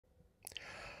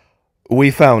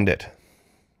We found it.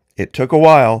 It took a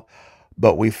while,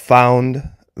 but we found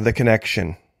the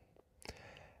connection.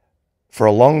 For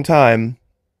a long time,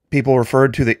 people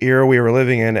referred to the era we were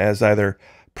living in as either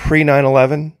pre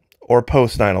 9/11 or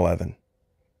post 9/11.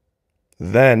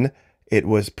 Then it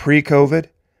was pre-COVID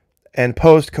and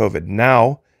post-COVID.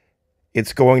 Now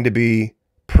it's going to be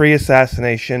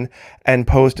pre-assassination and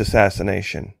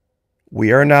post-assassination.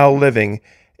 We are now living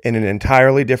in an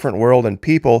entirely different world, and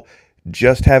people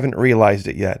just haven't realized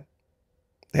it yet.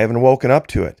 They haven't woken up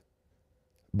to it.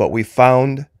 But we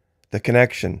found the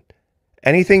connection.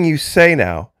 Anything you say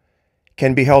now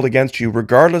can be held against you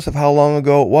regardless of how long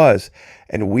ago it was.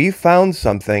 And we found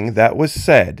something that was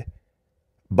said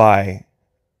by,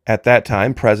 at that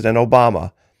time, President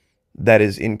Obama, that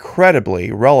is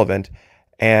incredibly relevant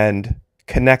and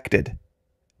connected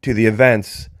to the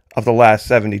events of the last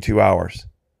 72 hours.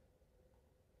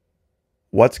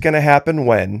 What's going to happen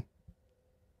when?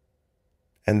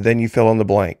 And then you fill in the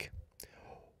blank.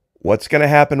 What's going to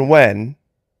happen when?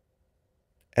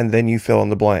 And then you fill in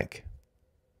the blank.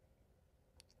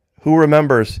 Who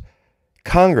remembers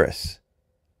Congress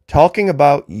talking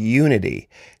about unity,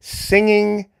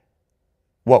 singing,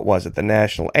 what was it, the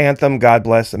national anthem, God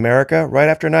Bless America, right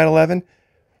after 9/11?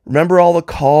 Remember all the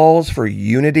calls for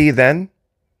unity then?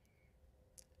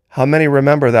 How many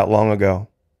remember that long ago?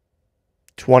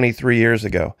 23 years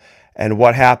ago. And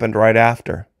what happened right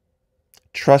after?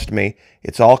 Trust me,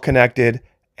 it's all connected,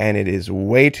 and it is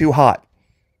way too hot,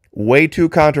 way too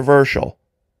controversial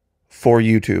for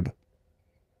YouTube.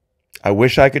 I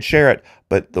wish I could share it,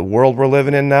 but the world we're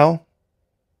living in now,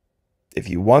 if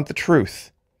you want the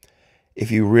truth,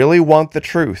 if you really want the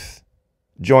truth,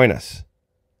 join us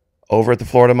over at the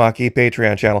Florida Maquis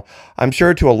Patreon channel. I'm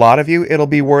sure to a lot of you, it'll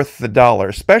be worth the dollar,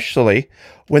 especially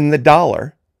when the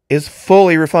dollar is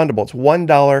fully refundable. It's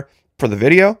 $1 for the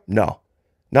video. No,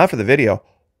 not for the video,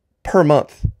 per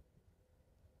month.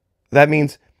 That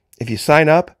means if you sign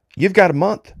up, you've got a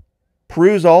month.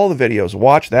 Peruse all the videos.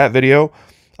 Watch that video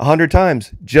 100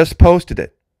 times. Just posted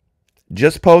it.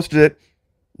 Just posted it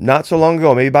not so long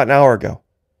ago, maybe about an hour ago.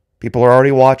 People are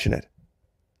already watching it.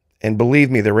 And believe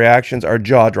me, the reactions are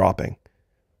jaw-dropping.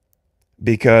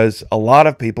 Because a lot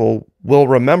of people will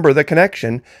remember the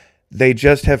connection. They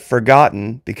just have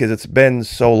forgotten because it's been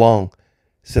so long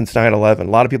since 9/11.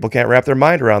 A lot of people can't wrap their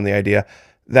mind around the idea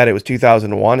that it was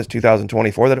 2001, it's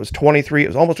 2024, that it was 23, it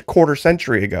was almost a quarter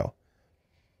century ago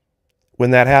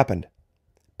when that happened.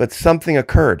 But something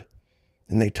occurred,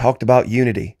 and they talked about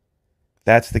unity.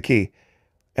 That's the key.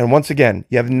 And once again,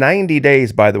 you have 90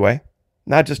 days, by the way,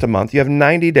 not just a month. You have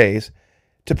 90 days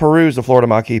to peruse the Florida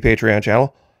Maquis Patreon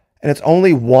channel, and it's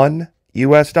only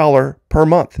 $1 per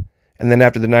month. And then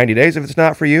after the 90 days, if it's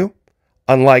not for you,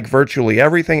 unlike virtually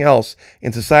everything else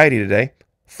in society today,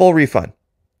 full refund.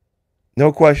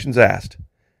 No questions asked.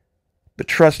 But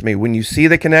trust me, when you see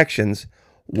the connections,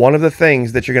 one of the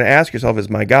things that you're going to ask yourself is,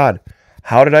 my God,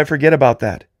 how did I forget about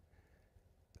that?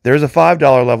 There's a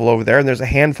 $5 level over there, and there's a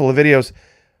handful of videos,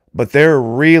 but they're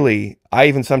really, I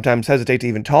even sometimes hesitate to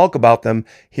even talk about them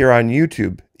here on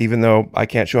YouTube, even though I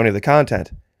can't show any of the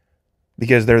content,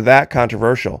 because they're that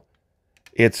controversial.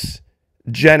 It's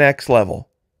Gen X level,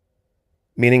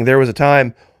 meaning there was a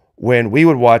time when we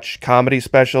would watch comedy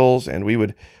specials and we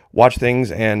would watch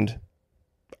things and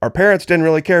our parents didn't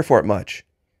really care for it much.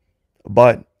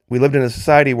 But we lived in a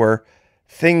society where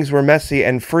things were messy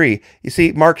and free. You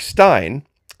see, Mark Stein,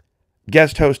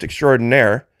 guest host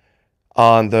extraordinaire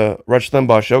on the Rush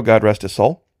Limbaugh show, God rest his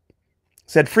soul,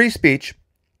 said free speech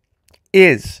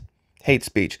is hate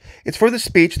speech. It's for the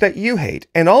speech that you hate,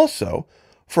 and also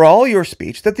for all your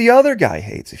speech that the other guy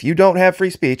hates. If you don't have free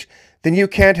speech, then you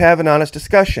can't have an honest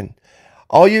discussion.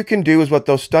 All you can do is what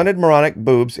those stunted moronic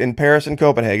boobs in Paris and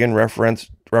Copenhagen,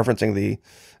 referencing the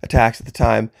attacks at the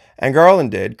time, and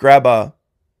Garland did, grab a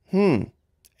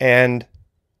and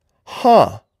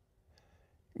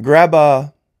grab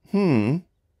a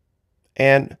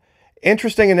and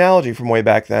interesting analogy from way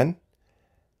back then.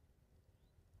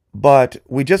 But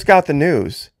we just got the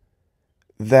news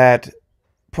that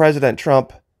President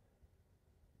Trump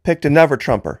picked a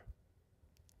never-Trumper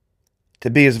to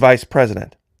be his vice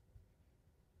president.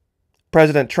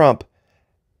 President Trump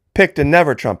picked a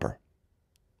never-Trumper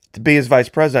to be his vice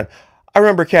president. I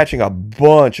remember catching a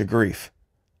bunch of grief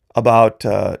about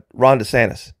Ron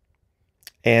DeSantis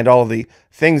and all of the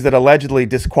things that allegedly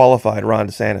disqualified Ron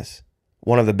DeSantis.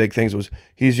 One of the big things was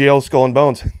he's Yale's skull and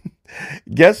bones.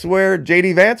 Guess where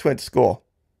J.D. Vance went to school?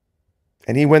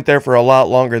 And he went there for a lot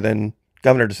longer than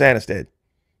Governor DeSantis did.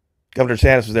 Governor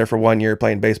DeSantis was there for 1 year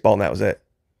playing baseball, and that was it.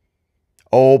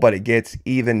 Oh, but it gets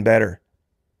even better.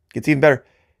 It gets even better.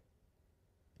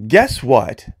 Guess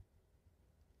what?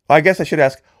 Well, I guess I should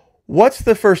ask, what's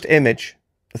the first image,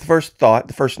 the first thought,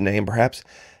 the first name perhaps,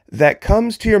 that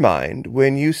comes to your mind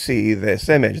when you see this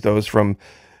image? Those from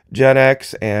Gen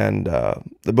X and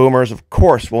the boomers, of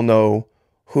course, will know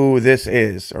who this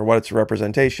is or what it's a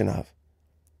representation of.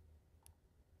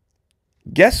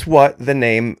 Guess what the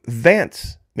name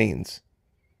Vance means?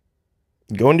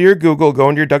 Go into your Google, go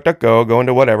into your DuckDuckGo, go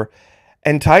into whatever,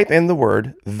 and type in the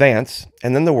word Vance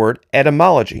and then the word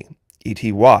etymology,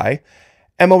 E-T-Y-M-O-L-O-G-Y.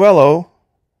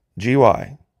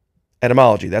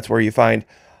 Etymology, that's where you find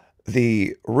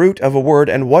the root of a word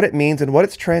and what it means and what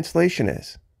its translation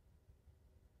is.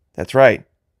 That's right.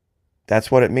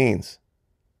 That's what it means.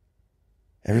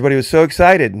 Everybody was so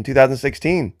excited in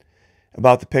 2016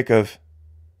 about the pick of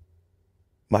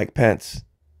Mike Pence.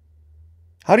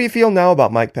 How do you feel now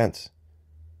about Mike Pence?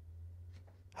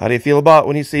 How do you feel about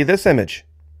when you see this image?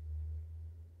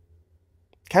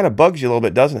 Kind of bugs you a little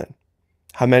bit, doesn't it?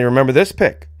 How many remember this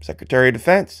pick? Secretary of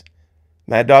Defense,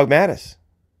 Mad Dog Mattis.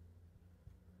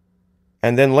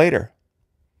 And then later,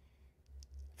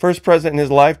 first president in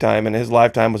his lifetime, and his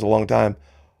lifetime was a long time,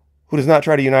 who does not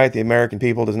try to unite the American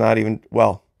people, does not even,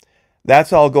 well,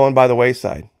 that's all going by the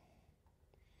wayside.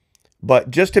 But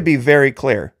just to be very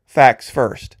clear, facts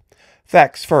first.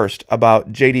 Facts first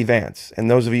about J.D. Vance, and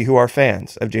those of you who are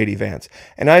fans of J.D. Vance.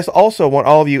 And I also want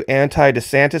all of you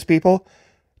anti-DeSantis people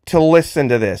to listen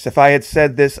to this. If I had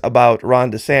said this about Ron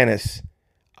DeSantis,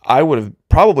 I would have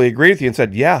probably agreed with you and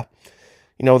said, yeah,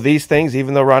 you know, these things,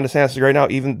 even though Ron DeSantis is great now,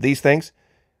 even these things,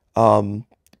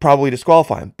 probably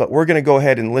disqualify him. But we're going to go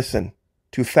ahead and listen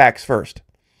to facts first.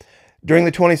 During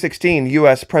the 2016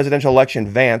 U.S. presidential election,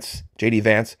 Vance, J.D.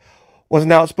 Vance, was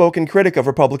an outspoken critic of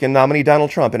Republican nominee Donald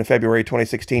Trump in a February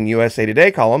 2016 USA Today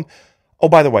column. Oh,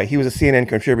 by the way, he was a CNN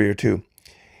contributor too.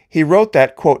 He wrote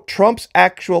that, quote, Trump's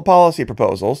actual policy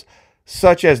proposals,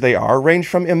 such as they are, range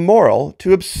from immoral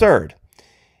to absurd.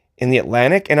 In The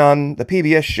Atlantic and on the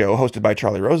PBS show hosted by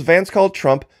Charlie Rose, Vance called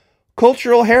Trump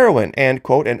cultural heroin and,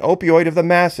 quote, an opioid of the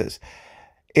masses.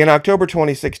 In October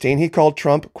 2016, he called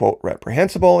Trump, quote,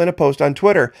 reprehensible in a post on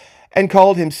Twitter and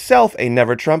called himself a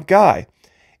never Trump guy.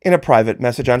 In a private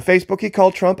message on Facebook, he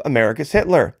called Trump America's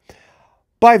Hitler.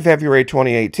 By February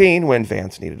 2018, when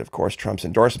Vance needed, of course, Trump's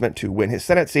endorsement to win his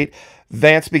Senate seat,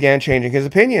 Vance began changing his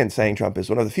opinion, saying Trump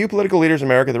is one of the few political leaders in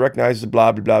America that recognizes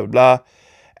blah, blah, blah, blah, blah,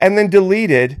 and then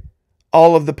deleted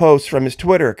all of the posts from his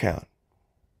Twitter account.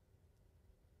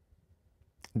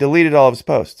 Deleted all of his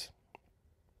posts.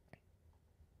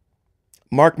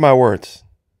 Mark my words.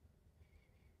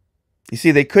 You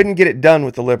see, they couldn't get it done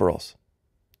with the liberals.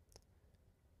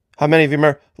 How many of you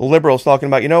remember the liberals talking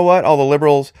about, you know what, all the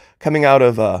liberals coming out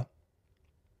of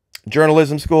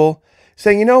journalism school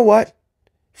saying, you know what,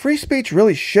 free speech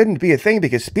really shouldn't be a thing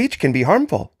because speech can be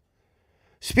harmful.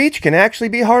 Speech can actually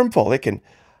be harmful. It can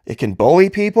bully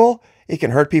people, it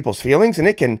can hurt people's feelings, and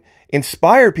it can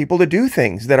inspire people to do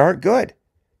things that aren't good.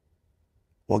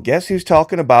 Well, guess who's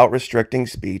talking about restricting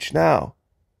speech now?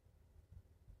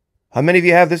 How many of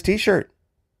you have this t-shirt?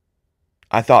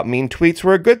 I thought mean tweets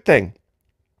were a good thing.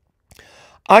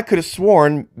 I could have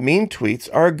sworn mean tweets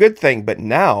are a good thing, but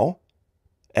now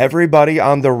everybody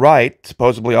on the right,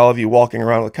 supposedly all of you walking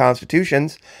around with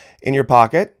constitutions in your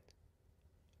pocket,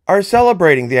 are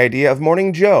celebrating the idea of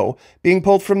Morning Joe being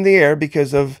pulled from the air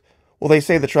because of, well, they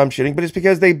say the Trump shooting, but it's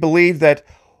because they believe that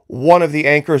one of the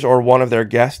anchors or one of their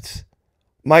guests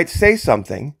might say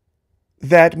something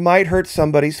that might hurt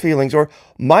somebody's feelings or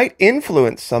might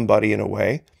influence somebody in a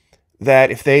way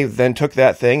that if they then took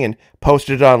that thing and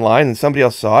posted it online and somebody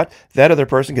else saw it, that other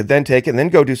person could then take it and then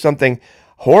go do something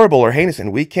horrible or heinous.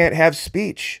 And we can't have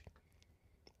speech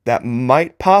that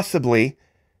might possibly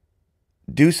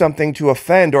do something to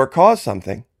offend or cause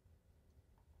something.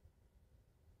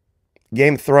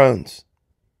 Game of Thrones.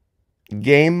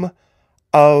 Game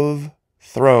of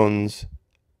Thrones.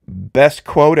 Best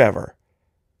quote ever.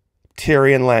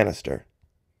 Tyrion Lannister.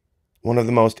 One of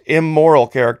the most immoral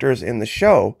characters in the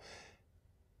show.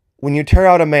 When you tear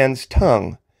out a man's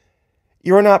tongue,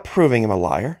 you are not proving him a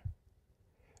liar.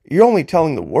 You're only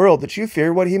telling the world that you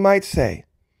fear what he might say,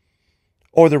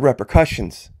 or the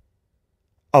repercussions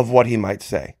of what he might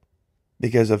say,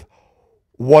 because of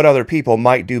what other people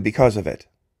might do because of it.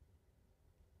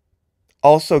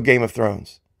 Also, Game of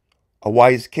Thrones. A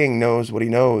wise king knows what he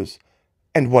knows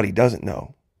and what he doesn't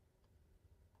know.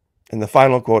 And the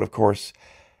final quote, of course,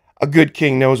 a good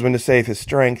king knows when to save his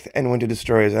strength and when to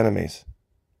destroy his enemies.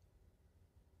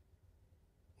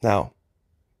 Now,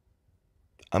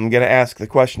 I'm going to ask the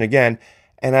question again,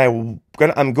 and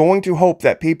I'm going to hope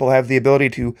that people have the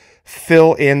ability to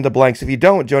fill in the blanks. If you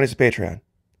don't, join us at Patreon.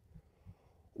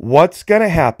 What's going to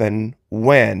happen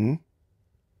when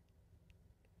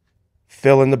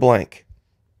fill in the blank?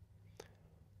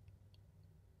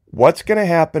 What's going to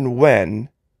happen when?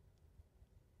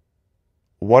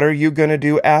 What are you going to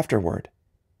do afterward?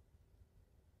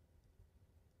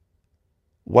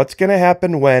 What's going to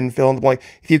happen when fill in the blank?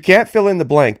 If you can't fill in the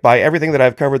blank by everything that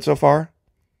I've covered so far,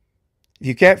 if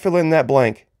you can't fill in that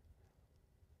blank,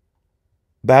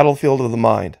 battlefield of the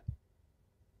mind.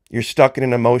 You're stuck in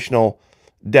an emotional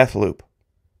death loop.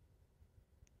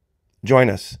 Join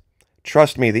us.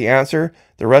 Trust me, the answer,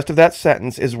 the rest of that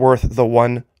sentence is worth the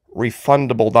one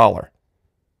refundable dollar.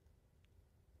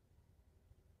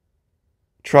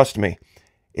 Trust me,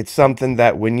 it's something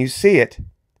that when you see it,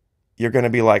 you're going to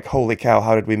be like, holy cow,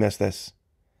 how did we miss this?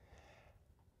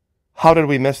 How did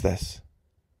we miss this?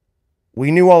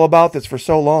 We knew all about this for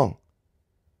so long.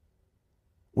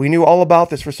 We knew all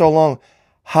about this for so long.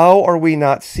 How are we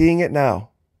not seeing it now?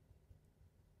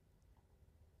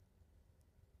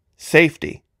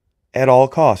 Safety at all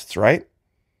costs, right?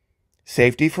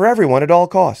 Safety for everyone at all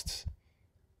costs.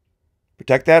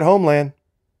 Protect that homeland.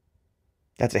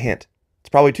 That's a hint. It's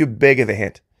probably too big of a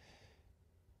hint.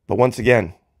 But once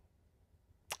again,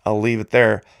 I'll leave it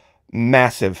there.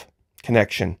 Massive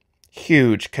connection.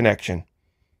 Huge connection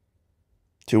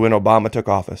to when Obama took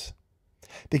office.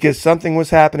 Because something was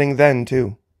happening then,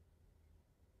 too.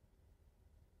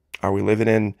 Are we living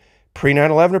in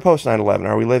pre-9/11 or post-9/11?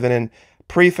 Are we living in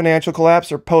pre-financial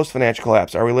collapse or post-financial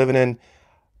collapse? Are we living in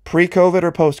pre-COVID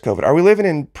or post-COVID? Are we living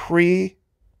in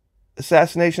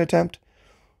pre-assassination attempt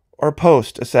or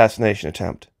post-assassination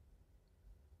attempt?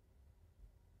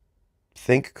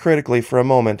 Think critically for a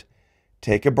moment.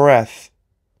 Take a breath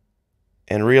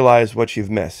and realize what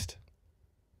you've missed.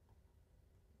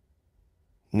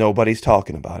 Nobody's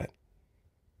talking about it,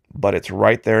 but it's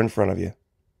right there in front of you.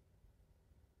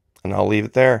 And I'll leave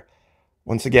it there.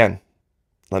 Once again,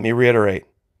 let me reiterate.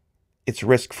 It's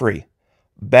risk-free.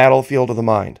 Battlefield of the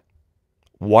mind.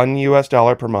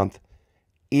 $1 per month.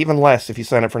 Even less if you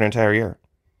sign up for an entire year.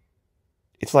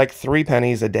 It's like 3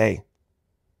 pennies a day.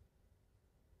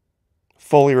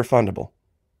 Fully refundable.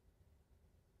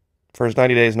 First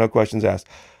 90 days, no questions asked.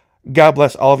 God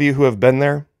bless all of you who have been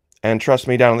there. And trust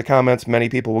me, down in the comments, many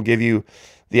people will give you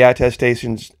the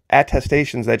attestations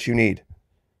that you need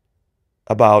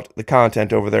about the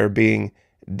content over there being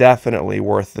definitely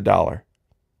worth the dollar.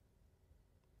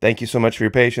 Thank you so much for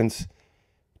your patience.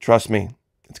 Trust me,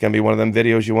 it's going to be one of them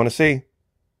videos you want to see.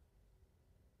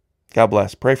 God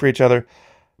bless. Pray for each other.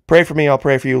 Pray for me. I'll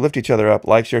pray for you. Lift each other up.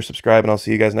 Like, share, subscribe, and I'll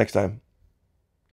see you guys next time.